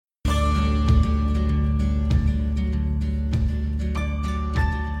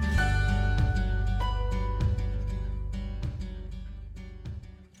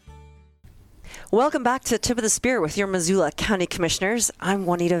Welcome back to Tip of the Spear with your Missoula County Commissioners. I'm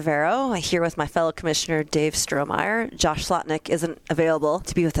Juanita Vero. I'm here with my fellow Commissioner Dave Strohmeyer. Josh Slotnick isn't available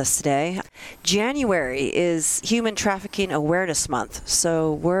to be with us today. January is Human Trafficking Awareness Month,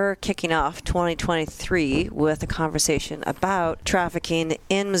 so we're kicking off 2023 with a conversation about trafficking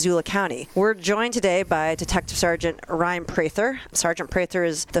in Missoula County. We're joined today by Detective Sergeant Ryan Prather. Sergeant Prather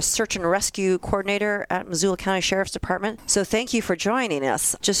is the Search and Rescue Coordinator at Missoula County Sheriff's Department, so thank you for joining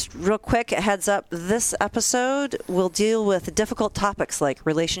us. Just real quick, a heads up. This episode will deal with difficult topics like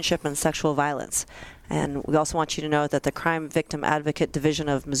relationship and sexual violence. And we also want you to know that the Crime Victim Advocate Division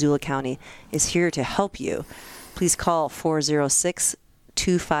of Missoula County is here to help you. Please call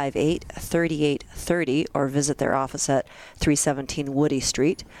 406-258-3830 or visit their office at 317 Woody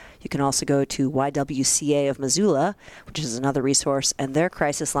Street. You can also go to YWCA of Missoula, which is another resource, and their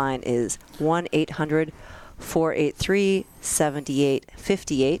crisis line is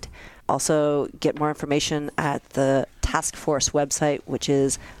 1-800-483-7858. Also, get more information at the task force website, which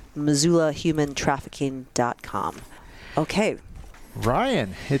is MissoulaHumanTrafficking.com. Okay.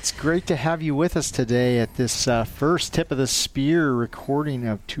 Ryan, it's great to have you with us today at this first Tip of the Spear recording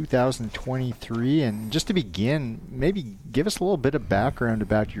of 2023. And just to begin, maybe give us a little bit of background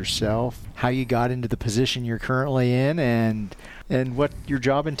about yourself, how you got into the position you're currently in, and what your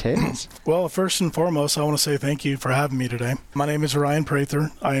job entails. Well, first and foremost, I want to say thank you for having me today. My name is Ryan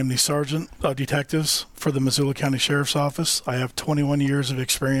Prather. I am the Sergeant of Detectives for the Missoula County Sheriff's Office. I have 21 years of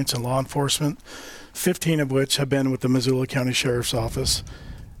experience in law enforcement, 15 of which have been with the Missoula County Sheriff's Office.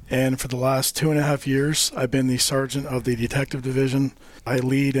 And for the last 2.5 years, I've been the Sergeant of the Detective Division. I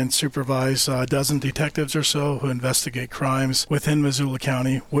lead and supervise a dozen detectives or so who investigate crimes within Missoula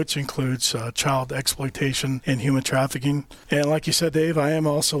County, which includes child exploitation and human trafficking. And like you said, Dave, I am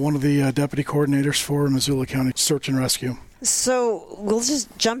also one of the deputy coordinators for Missoula County Search and Rescue. So we'll just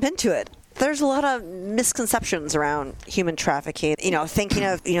jump into it. There's a lot of misconceptions around human trafficking. Thinking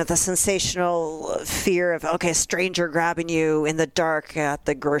of, the sensational fear of, a stranger grabbing you in the dark at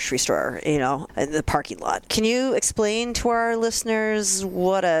the grocery store, in the parking lot. Can you explain to our listeners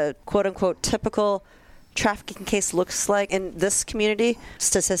what a quote-unquote typical trafficking case looks like in this community?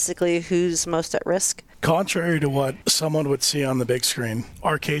 Statistically, who's most at risk? Contrary to what someone would see on the big screen,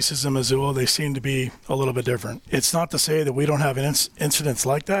 our cases in Missoula, they seem to be a little bit different. It's not to say that we don't have incidents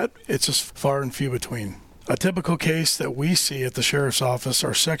like that. It's just far and few between. A typical case that we see at the Sheriff's Office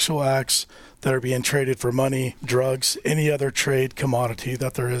are sexual acts that are being traded for money, drugs, any other trade commodity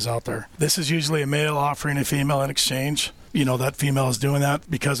that there is out there. This is usually a male offering a female in exchange. That female is doing that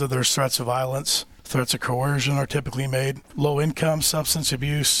because of their threats of violence. Threats of coercion are typically made. Low income, substance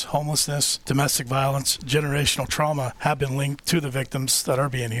abuse, homelessness, domestic violence, generational trauma have been linked to the victims that are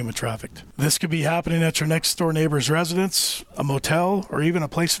being human trafficked. This could be happening at your next door neighbor's residence, a motel, or even a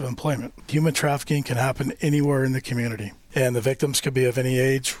place of employment. Human trafficking can happen anywhere in the community, and the victims could be of any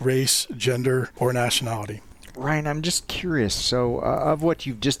age, race, gender, or nationality. Ryan, I'm just curious. So of what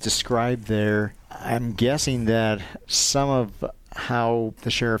you've just described there, I'm guessing that some of how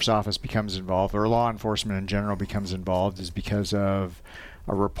the sheriff's office becomes involved, or law enforcement in general becomes involved, is because of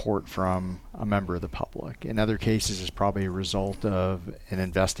a report from a member of the public. In other cases, it's probably a result of an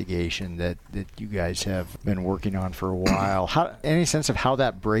investigation that you guys have been working on for a while. Any sense of how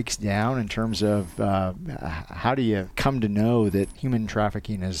that breaks down in terms of how do you come to know that human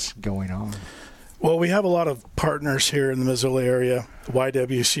trafficking is going on? Well, we have a lot of partners here in the Missoula area,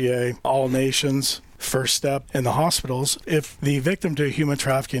 YWCA, All Nations, First Step, and the hospitals. If the victim to human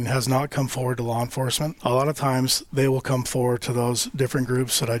trafficking has not come forward to law enforcement, a lot of times they will come forward to those different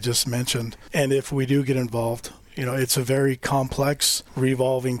groups that I just mentioned. And if we do get involved, it's a very complex,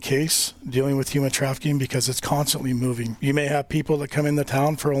 revolving case dealing with human trafficking because it's constantly moving. You may have people that come into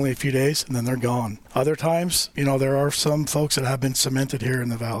town for only a few days and then they're gone. Other times, there are some folks that have been cemented here in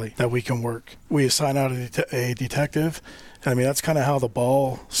the valley that we can work. We assign out a detective. That's kind of how the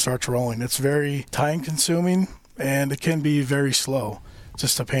ball starts rolling. It's very time-consuming, and it can be very slow,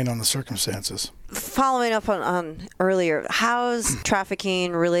 just depending on the circumstances. Following up on earlier, how is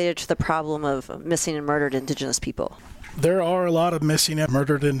trafficking related to the problem of missing and murdered Indigenous people? There are a lot of missing and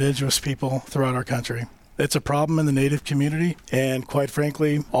murdered Indigenous people throughout our country. It's a problem in the Native community and, quite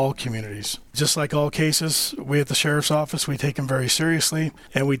frankly, all communities. Just like all cases, we at the Sheriff's Office, we take them very seriously,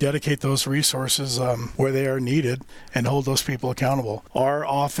 and we dedicate those resources where they are needed and hold those people accountable. Our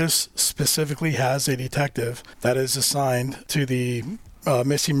office specifically has a detective that is assigned to the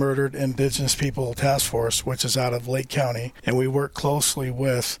Missing Murdered Indigenous People Task Force, which is out of Lake County, and we work closely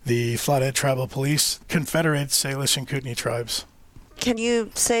with the Flathead Tribal Police, Confederated Salish and Kootenai tribes. Can you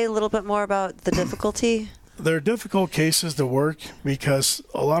say a little bit more about the difficulty? They're difficult cases to work because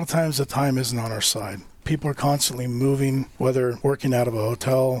a lot of times the time isn't on our side. People are constantly moving, whether working out of a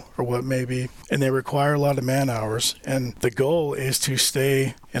hotel or what may be, and they require a lot of man hours. And the goal is to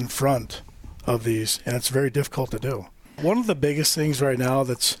stay in front of these, and it's very difficult to do. One of the biggest things right now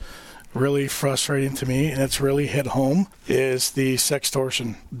that's really frustrating to me, and it's really hit home, is the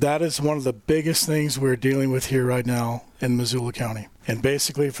sextortion. That is one of the biggest things we're dealing with here right now in Missoula County. And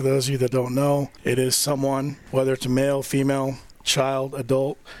basically, for those of you that don't know, it is someone, whether it's a male, female, child,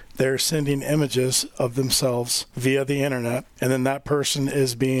 adult, they're sending images of themselves via the internet, and then that person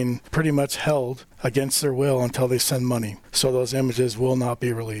is being pretty much held against their will until they send money. So those images will not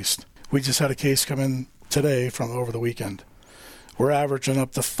be released. We just had a case come in today from over the weekend. We're averaging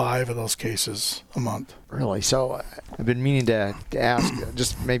up to 5 of those cases a month. Really? So I've been meaning to ask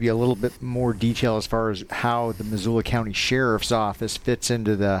just maybe a little bit more detail as far as how the Missoula County Sheriff's Office fits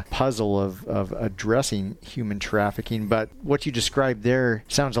into the puzzle of addressing human trafficking. But what you described there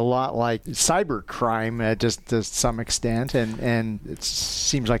sounds a lot like cybercrime, just to some extent, and it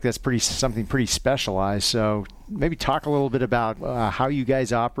seems like that's something pretty specialized. So maybe talk a little bit about how you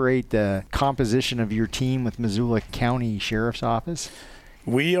guys operate, the composition of your team with Missoula County Sheriff's Office.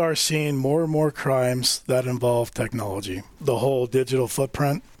 We are seeing more and more crimes that involve technology, the whole digital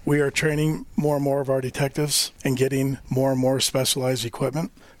footprint. We are training more and more of our detectives and getting more and more specialized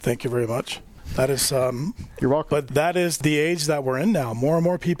equipment. Thank you very much. That is, you're welcome. But that is the age that we're in now. More and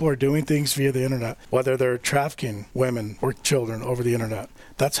more people are doing things via the internet, whether they're trafficking women or children over the internet.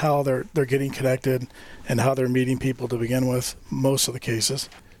 That's how they're getting connected and how they're meeting people to begin with, most of the cases.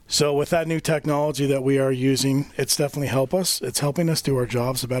 So with that new technology that we are using, it's definitely helped us. It's helping us do our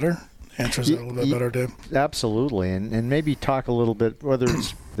jobs better. Answers it a little bit better, Dave. Absolutely. And maybe talk a little bit, whether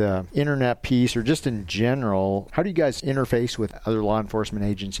it's the internet piece or just in general, how do you guys interface with other law enforcement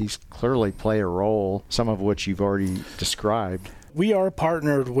agencies? Clearly play a role, some of which you've already described. We are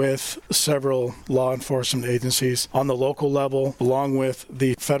partnered with several law enforcement agencies on the local level, along with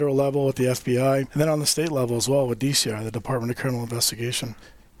the federal level with the FBI, and then on the state level as well with DCI, the Department of Criminal Investigation.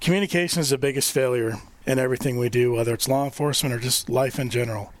 Communication is the biggest failure in everything we do, whether it's law enforcement or just life in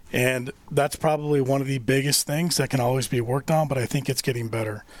general. And that's probably one of the biggest things that can always be worked on, but I think it's getting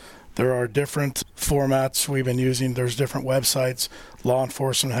better. There are different formats we've been using. There's different websites law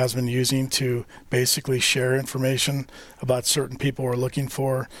enforcement has been using to basically share information about certain people we're looking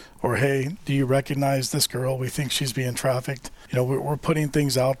for. Or, hey, do you recognize this girl? We think she's being trafficked. You know, we're putting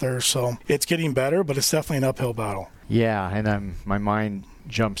things out there. So it's getting better, but it's definitely an uphill battle. Yeah, and my mind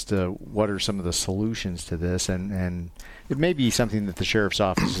jumps to what are some of the solutions to this, and it may be something that the sheriff's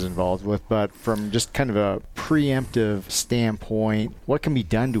office is involved with, but from just kind of a preemptive standpoint, what can be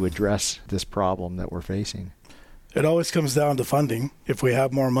done to address this problem that we're facing? It always comes down to funding. If we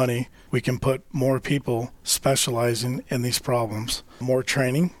have more money, we can put more people specializing in these problems, more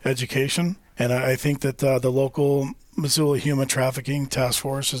training, education, and I think that the local Missoula Human Trafficking Task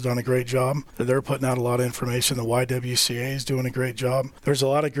Force has done a great job. They're putting out a lot of information. The YWCA is doing a great job. There's a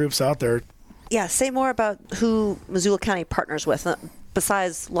lot of groups out there. Yeah, say more about who Missoula County partners with,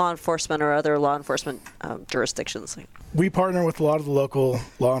 besides law enforcement or other law enforcement jurisdictions. We partner with a lot of the local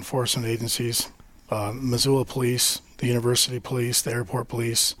law enforcement agencies, Missoula Police, the University Police, the Airport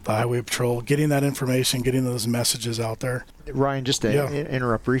Police, the Highway Patrol, getting that information, getting those messages out there. Ryan, just to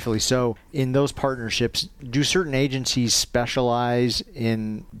interrupt briefly, so in those partnerships, do certain agencies specialize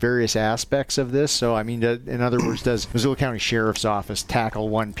in various aspects of this? So, I mean, in other words, does Missoula County Sheriff's Office tackle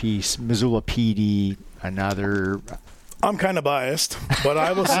one piece, Missoula PD another? I'm kind of biased, but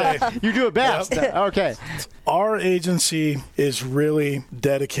I will say... You do it best. Yep. Okay. Our agency is really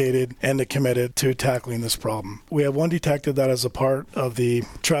dedicated and committed to tackling this problem. We have one detective that is a part of the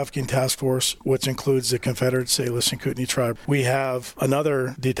Trafficking Task Force, which includes the Confederate Salish and Kootenai Tribe. We have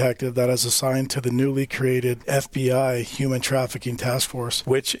another detective that is assigned to the newly created FBI Human Trafficking Task Force,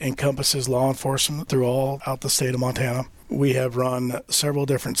 which encompasses law enforcement throughout the state of Montana. We have run several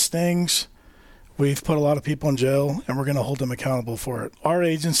different stings. We've put a lot of people in jail, and we're going to hold them accountable for it. Our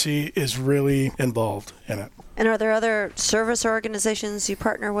agency is really involved in it. And are there other service organizations you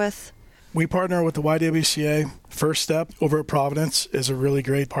partner with? We partner with the YWCA. First Step over at Providence is a really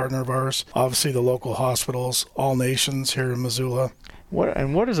great partner of ours. Obviously, the local hospitals, All Nations here in Missoula. What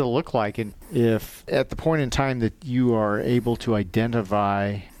does it look like if at the point in time that you are able to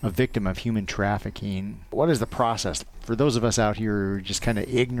identify a victim of human trafficking, what is the process? For those of us out here who are just kind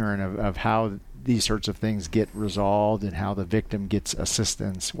of ignorant of how these sorts of things get resolved and how the victim gets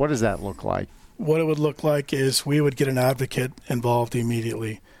assistance, what does that look like? What it would look like is we would get an advocate involved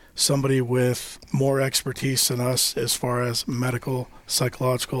immediately. somebody with more expertise than us as far as medical,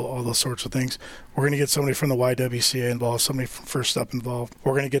 psychological, all those sorts of things. We're going to get somebody from the YWCA involved, somebody from First Step involved.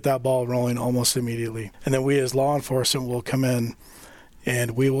 We're going to get that ball rolling almost immediately. And then we as law enforcement will come in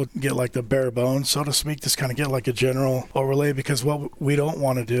and we will get like the bare bones, so to speak, just kind of get like a general overlay, because what we don't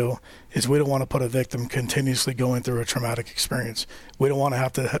want to do is we don't want to put a victim continuously going through a traumatic experience. We don't want to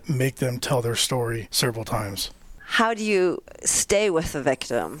have to make them tell their story several times. How do you stay with the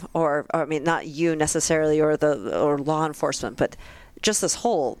victim, or I mean, not you necessarily, or law enforcement, but just this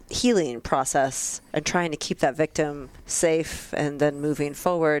whole healing process and trying to keep that victim safe and then moving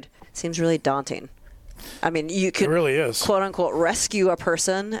forward seems really daunting. I mean, you could, it really is, quote unquote, rescue a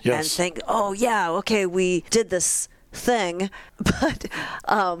person and think, oh yeah, okay, we did this thing, but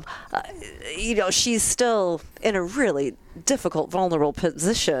she's still in a really difficult, vulnerable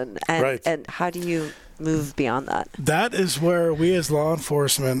position, and how do you move beyond that? That is where we as law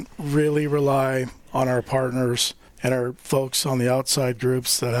enforcement really rely on our partners and our folks on the outside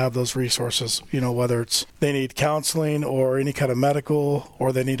groups that have those resources, whether it's they need counseling or any kind of medical,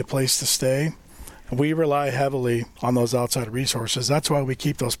 or they need a place to stay. We rely heavily on those outside resources. That's why we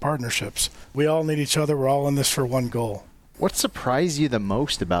keep those partnerships. We all need each other. We're all in this for one goal. What surprised you the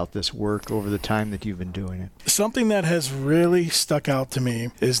most about this work over the time that you've been doing it? Something that has really stuck out to me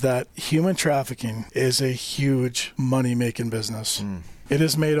is that human trafficking is a huge money-making business. It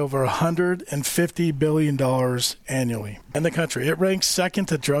has made over $150 billion annually in the country. It ranks second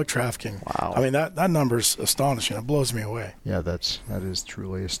to drug trafficking. Wow. I mean, that number's astonishing. It blows me away. Yeah, that is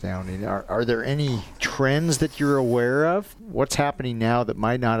truly astounding. Are there any trends that you're aware of? What's happening now that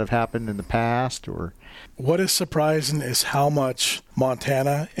might not have happened in the past? Or what is surprising is how much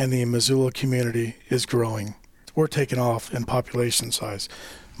Montana and the Missoula community is growing. We're taking off in population size.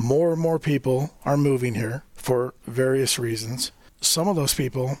 More and more people are moving here for various reasons. Some of those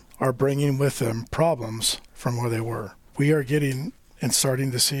people are bringing with them problems from where they were. We are getting and starting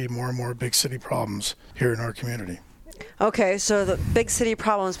to see more and more big city problems here in our community. Okay, so the big city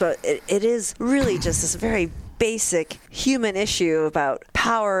problems, but it is really just this very basic human issue about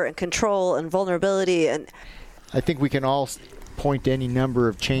power and control and vulnerability. And I think we can all point to any number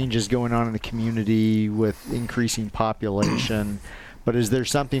of changes going on in the community with increasing population. But is there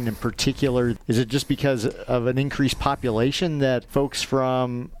something in particular? Is it just because of an increased population that folks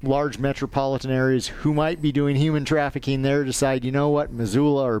from large metropolitan areas who might be doing human trafficking there decide, you know what,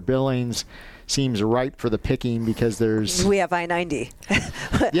 Missoula or Billings seems ripe for the picking because we have I-90.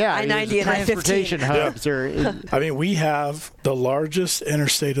 Yeah, I-90 and transportation hubs. I mean, we have the largest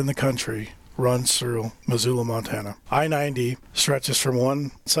interstate in the country runs through Missoula, Montana. I-90 stretches from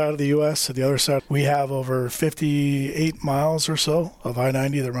one side of the U.S. to the other side. We have over 58 miles or so of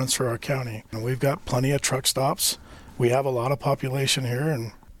I-90 that runs through our county. And we've got plenty of truck stops. We have a lot of population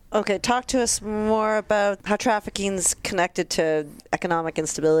here. Okay, talk to us more about how trafficking's connected to economic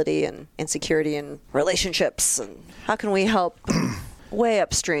instability and insecurity and relationships, and how can we help way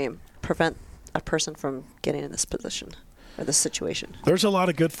upstream prevent a person from getting in this position or this situation? There's a lot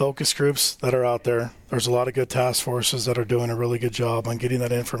of good focus groups that are out there. There's a lot of good task forces that are doing a really good job on getting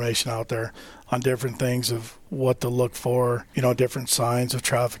that information out there on different things of what to look for, different signs of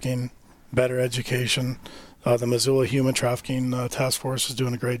trafficking, better education. The Missoula Human Trafficking Task Force is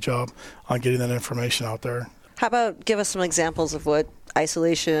doing a great job on getting that information out there. How about give us some examples of what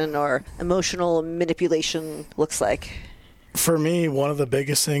isolation or emotional manipulation looks like? For me, one of the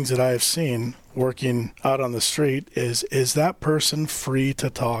biggest things that I have seen working out on the street is that person free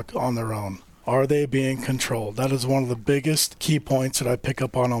to talk on their own? Are they being controlled? That is one of the biggest key points that I pick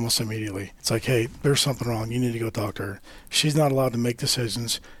up on almost immediately. It's like, hey, there's something wrong. You need to go talk to her. She's not allowed to make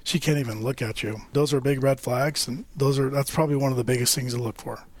decisions. She can't even look at you. Those are big red flags, and that's probably one of the biggest things to look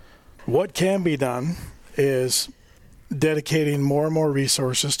for. What can be done is dedicating more and more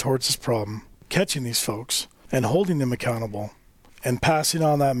resources towards this problem, catching these folks and holding them accountable, and passing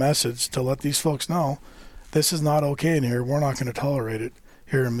on that message to let these folks know this is not okay in here. We're not going to tolerate it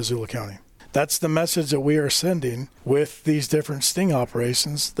here in Missoula County. That's the message that we are sending with these different sting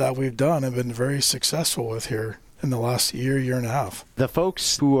operations that we've done and been very successful with here in the last year and a half. The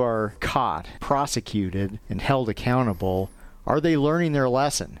folks who are caught, prosecuted, and held accountable, are they learning their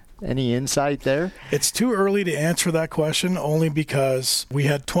lesson? Any insight there? It's too early to answer that question, only because we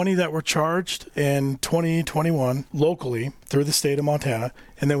had 20 that were charged in 2021 locally through the state of Montana,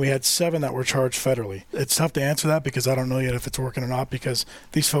 and then we had 7 that were charged federally. It's tough to answer that because I don't know yet if it's working or not, because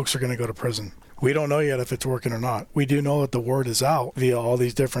these folks are going to go to prison. We don't know yet if it's working or not. We do know that the word is out via all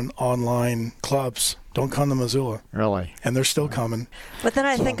these different online clubs. Don't come to Missoula. Really? And they're still coming. But then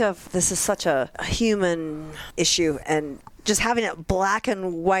I think of this is such a human issue, and just having it black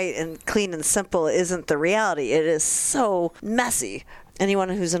and white and clean and simple isn't the reality. It is so messy. Anyone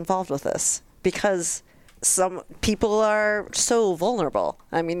who's involved with this, because some people are so vulnerable.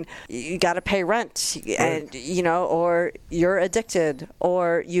 I mean, you got to pay rent, and or you're addicted,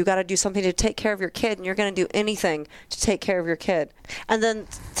 or you got to do something to take care of your kid, and you're going to do anything to take care of your kid. And then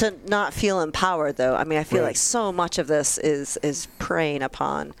to not feel empowered, though. I mean, I feel like so much of this is preying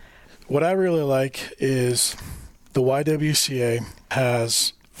upon. What I really like is the YWCA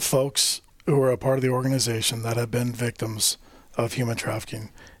has folks who are a part of the organization that have been victims of human trafficking,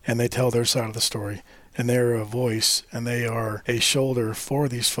 and they tell their side of the story. And they're a voice, and they are a shoulder for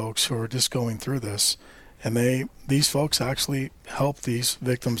these folks who are just going through this. And these folks actually help these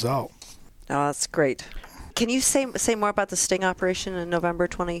victims out. Oh, that's great. Can you say more about the sting operation in November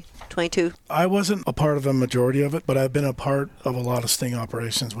 2022? I wasn't a part of a majority of it, but I've been a part of a lot of sting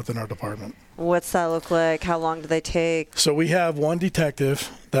operations within our department. What's that look like? How long do they take? So we have one detective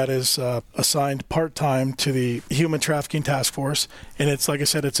that is assigned part-time to the Human Trafficking Task Force. And it's, like I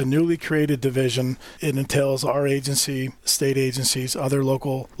said, it's a newly created division. It entails our agency, state agencies, other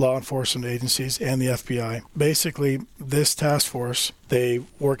local law enforcement agencies, and the FBI. Basically, this task force, they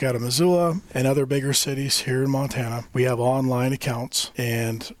work out of Missoula and other bigger cities here in Montana. We have online accounts,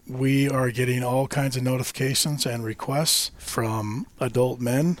 and we are getting all kinds of notifications and requests from adult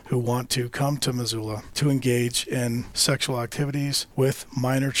men who want to come to Missoula to engage in sexual activities with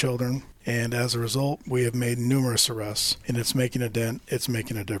minor children. And as a result, we have made numerous arrests, and it's making a dent. It's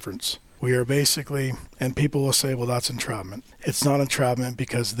making a difference. We are basically, and people will say, well, that's entrapment. It's not entrapment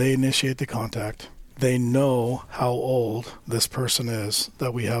because they initiate the contact. They know how old this person is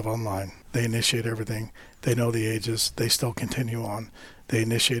that we have online. They initiate everything. They know the ages. They still continue on. They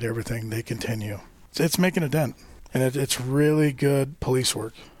initiate everything. They continue. It's making a dent, and it's really good police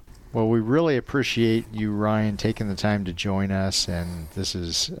work. Well, we really appreciate you, Ryan, taking the time to join us, and this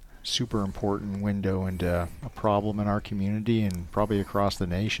is a super important window into a problem in our community and probably across the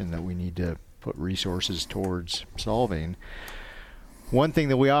nation that we need to put resources towards solving. One thing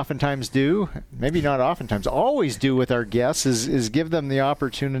that we oftentimes do, maybe not oftentimes, always do with our guests is give them the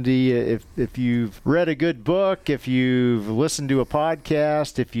opportunity, if you've read a good book, if you've listened to a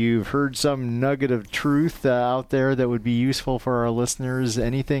podcast, if you've heard some nugget of truth out there that would be useful for our listeners,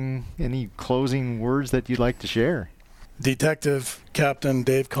 any closing words that you'd like to share? Detective Captain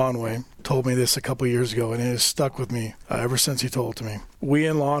Dave Conway told me this a couple years ago, and it has stuck with me ever since he told it to me. We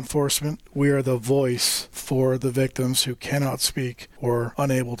in law enforcement, we are the voice for the victims who cannot speak or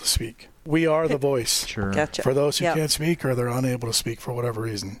unable to speak. We are the voice for those who can't speak or they're unable to speak for whatever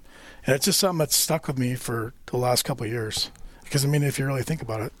reason. And it's just something that's stuck with me for the last couple of years. Because, I mean, if you really think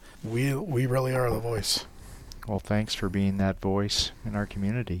about it, we really are the voice. Well, thanks for being that voice in our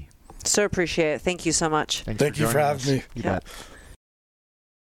community. So appreciate it. Thank you so much. Thank you for having me. You bet.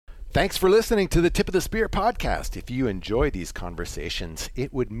 Thanks for listening to the Tip of the Spear podcast. If you enjoy these conversations,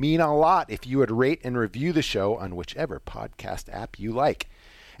 it would mean a lot if you would rate and review the show on whichever podcast app you like.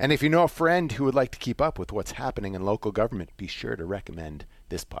 And if you know a friend who would like to keep up with what's happening in local government, be sure to recommend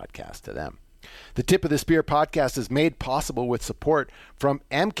this podcast to them. The Tip of the Spear podcast is made possible with support from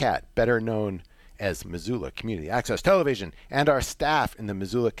MCAT, better known as Missoula Community Access Television, and our staff in the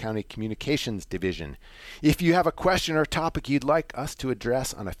Missoula County Communications Division. If you have a question or topic you'd like us to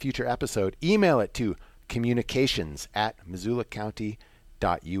address on a future episode, email it to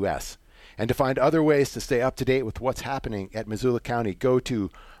communications@missoulacounty.us. And to find other ways to stay up to date with what's happening at Missoula County, go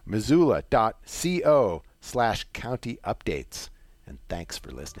to missoula.co/county updates. And thanks for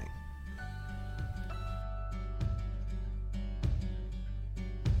listening.